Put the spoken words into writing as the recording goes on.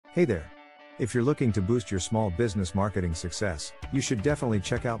Hey there! If you're looking to boost your small business marketing success, you should definitely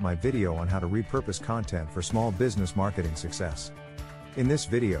check out my video on how to repurpose content for small business marketing success. In this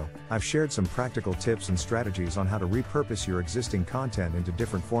video, I've shared some practical tips and strategies on how to repurpose your existing content into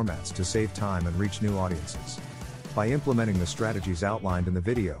different formats to save time and reach new audiences. By implementing the strategies outlined in the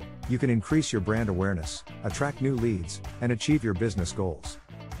video, you can increase your brand awareness, attract new leads, and achieve your business goals.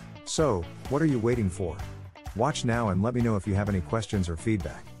 So, what are you waiting for? Watch now and let me know if you have any questions or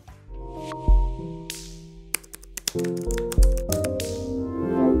feedback.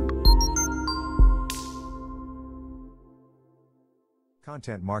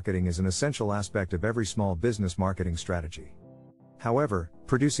 Content marketing is an essential aspect of every small business marketing strategy. However,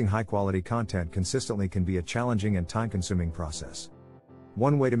 producing high-quality content consistently can be a challenging and time-consuming process.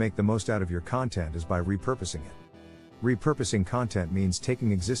 One way to make the most out of your content is by repurposing it. Repurposing content means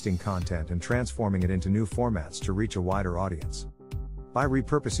taking existing content and transforming it into new formats to reach a wider audience. By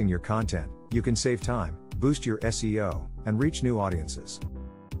repurposing your content, you can save time, boost your SEO, and reach new audiences.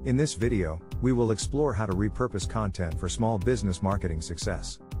 In this video, we will explore how to repurpose content for small business marketing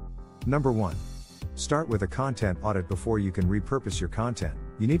success. Number 1. Start with a content audit. Before you can repurpose your content,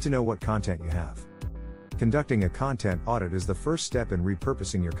 you need to know what content you have. Conducting a content audit is the first step in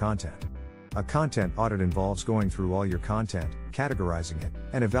repurposing your content. A content audit involves going through all your content, categorizing it,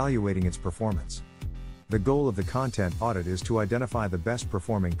 and evaluating its performance. The goal of the content audit is to identify the best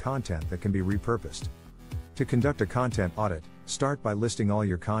performing content that can be repurposed. To conduct a content audit, start by listing all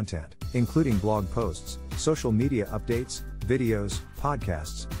your content, including blog posts, social media updates, videos,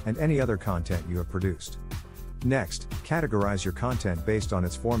 podcasts, and any other content you have produced. Next, categorize your content based on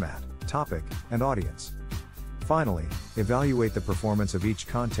its format, topic, and audience. Finally, evaluate the performance of each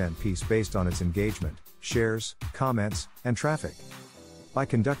content piece based on its engagement, shares, comments, and traffic. By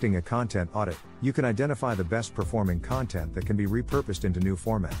conducting a content audit, you can identify the best performing content that can be repurposed into new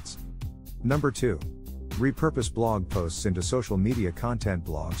formats. Number 2. Repurpose blog posts into social media content.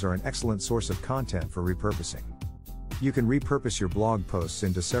 Blogs are an excellent source of content for repurposing. You can repurpose your blog posts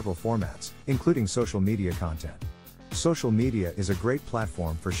into several formats, including social media content. Social media is a great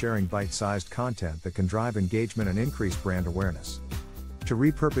platform for sharing bite-sized content that can drive engagement and increase brand awareness. To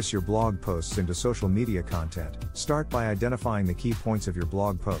repurpose your blog posts into social media content, start by identifying the key points of your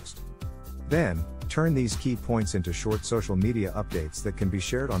blog post. Then, turn these key points into short social media updates that can be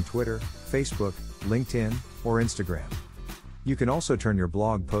shared on Twitter, Facebook, LinkedIn, or Instagram. You can also turn your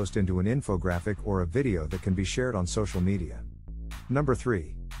blog post into an infographic or a video that can be shared on social media. Number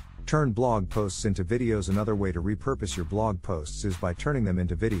 3. Turn blog posts into videos. Another way to repurpose your blog posts is by turning them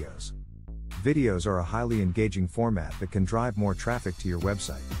into videos. Videos are a highly engaging format that can drive more traffic to your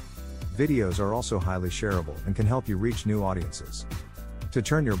website. Videos are also highly shareable and can help you reach new audiences. To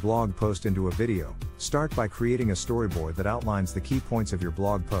turn your blog post into a video, start by creating a storyboard that outlines the key points of your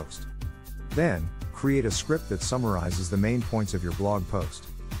blog post. Then, create a script that summarizes the main points of your blog post.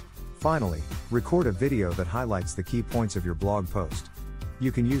 Finally, record a video that highlights the key points of your blog post.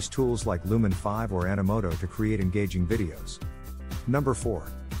 You can use tools like Lumen 5 or Animoto to create engaging videos. Number 4.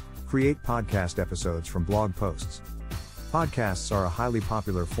 Create podcast episodes from blog posts. Podcasts are a highly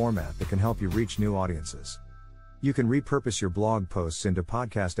popular format that can help you reach new audiences. You can repurpose your blog posts into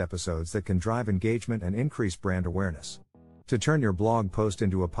podcast episodes that can drive engagement and increase brand awareness. To turn your blog post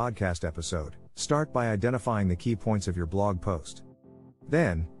into a podcast episode, start by identifying the key points of your blog post.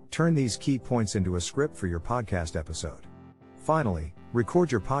 Then, turn these key points into a script for your podcast episode. Finally,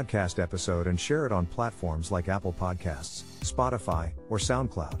 record your podcast episode and share it on platforms like Apple Podcasts, Spotify, or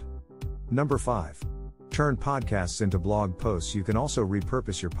SoundCloud. Number 5. Turn podcasts into blog posts. You can also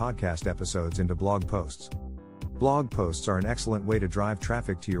repurpose your podcast episodes into blog posts. Blog posts are an excellent way to drive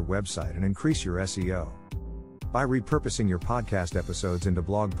traffic to your website and increase your SEO. By repurposing your podcast episodes into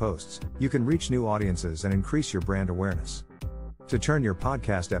blog posts, you can reach new audiences and increase your brand awareness. To turn your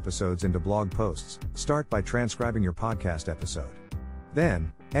podcast episodes into blog posts, start by transcribing your podcast episode.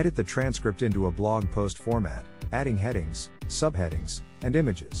 Then, edit the transcript into a blog post format, adding headings, subheadings, and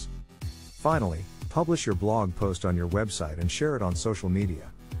images. Finally, publish your blog post on your website and share it on social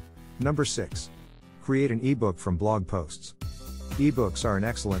media. Number 6. Create an ebook from blog posts. Ebooks are an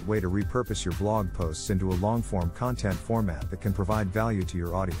excellent way to repurpose your blog posts into a long-form content format that can provide value to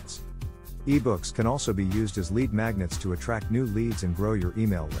your audience. Ebooks can also be used as lead magnets to attract new leads and grow your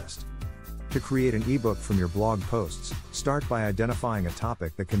email list. To create an ebook from your blog posts, start by identifying a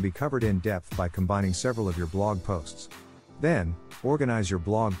topic that can be covered in depth by combining several of your blog posts. Then, organize your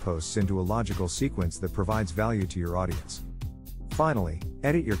blog posts into a logical sequence that provides value to your audience. Finally,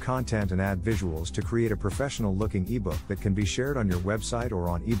 edit your content and add visuals to create a professional-looking ebook that can be shared on your website or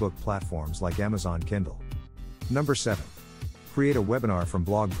on ebook platforms like Amazon Kindle. Number 7. Create a webinar from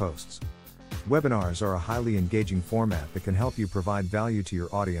blog posts. Webinars are a highly engaging format that can help you provide value to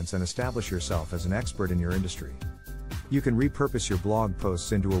your audience and establish yourself as an expert in your industry. You can repurpose your blog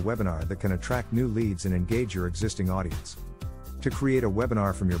posts into a webinar that can attract new leads and engage your existing audience. To create a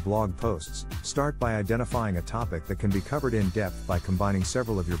webinar from your blog posts, start by identifying a topic that can be covered in depth by combining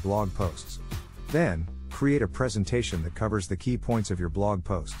several of your blog posts. Then, create a presentation that covers the key points of your blog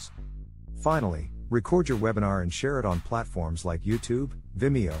posts. Finally, record your webinar and share it on platforms like YouTube,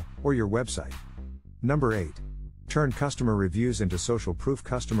 Vimeo, or your website. Number 8. Turn customer reviews into social proof.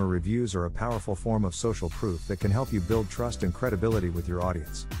 Customer reviews are a powerful form of social proof that can help you build trust and credibility with your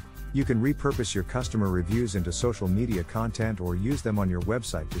audience. You can repurpose your customer reviews into social media content or use them on your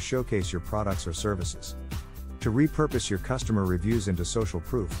website to showcase your products or services. To repurpose your customer reviews into social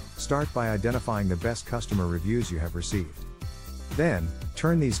proof, start by identifying the best customer reviews you have received. Then,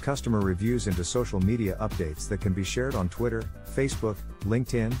 turn these customer reviews into social media updates that can be shared on Twitter, Facebook,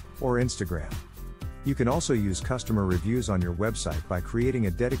 LinkedIn, or Instagram. You can also use customer reviews on your website by creating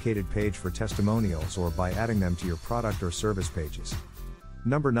a dedicated page for testimonials or by adding them to your product or service pages.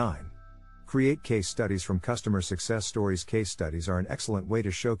 Number 9. Create case studies from customer success stories. Case studies are an excellent way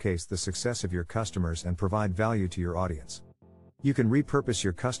to showcase the success of your customers and provide value to your audience. You can repurpose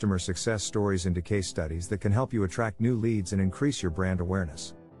your customer success stories into case studies that can help you attract new leads and increase your brand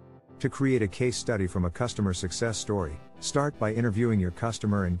awareness. To create a case study from a customer success story, start by interviewing your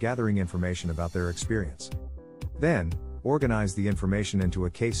customer and gathering information about their experience. Then, organize the information into a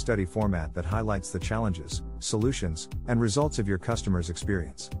case study format that highlights the challenges, solutions, and results of your customer's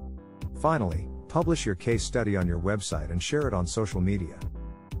experience. Finally, publish your case study on your website and share it on social media.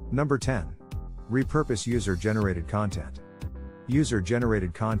 Number 10. Repurpose user-generated content.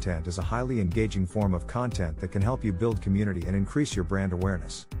 User-generated content is a highly engaging form of content that can help you build community and increase your brand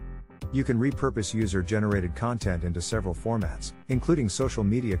awareness. You can repurpose user-generated content into several formats, including social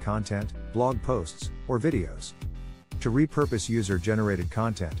media content, blog posts, or videos. To repurpose user-generated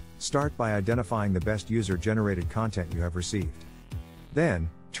content, start by identifying the best user-generated content you have received. Then,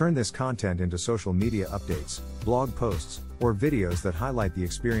 turn this content into social media updates, blog posts, or videos that highlight the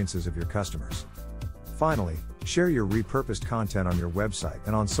experiences of your customers. Finally, share your repurposed content on your website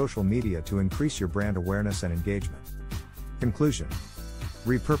and on social media to increase your brand awareness and engagement. Conclusion.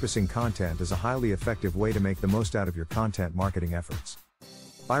 Repurposing content is a highly effective way to make the most out of your content marketing efforts.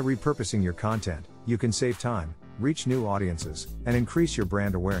 By repurposing your content, you can save time, reach new audiences, and increase your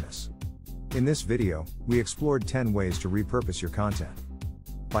brand awareness. In this video, we explored 10 ways to repurpose your content.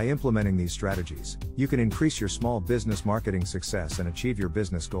 By implementing these strategies, you can increase your small business marketing success and achieve your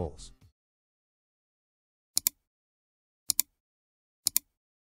business goals.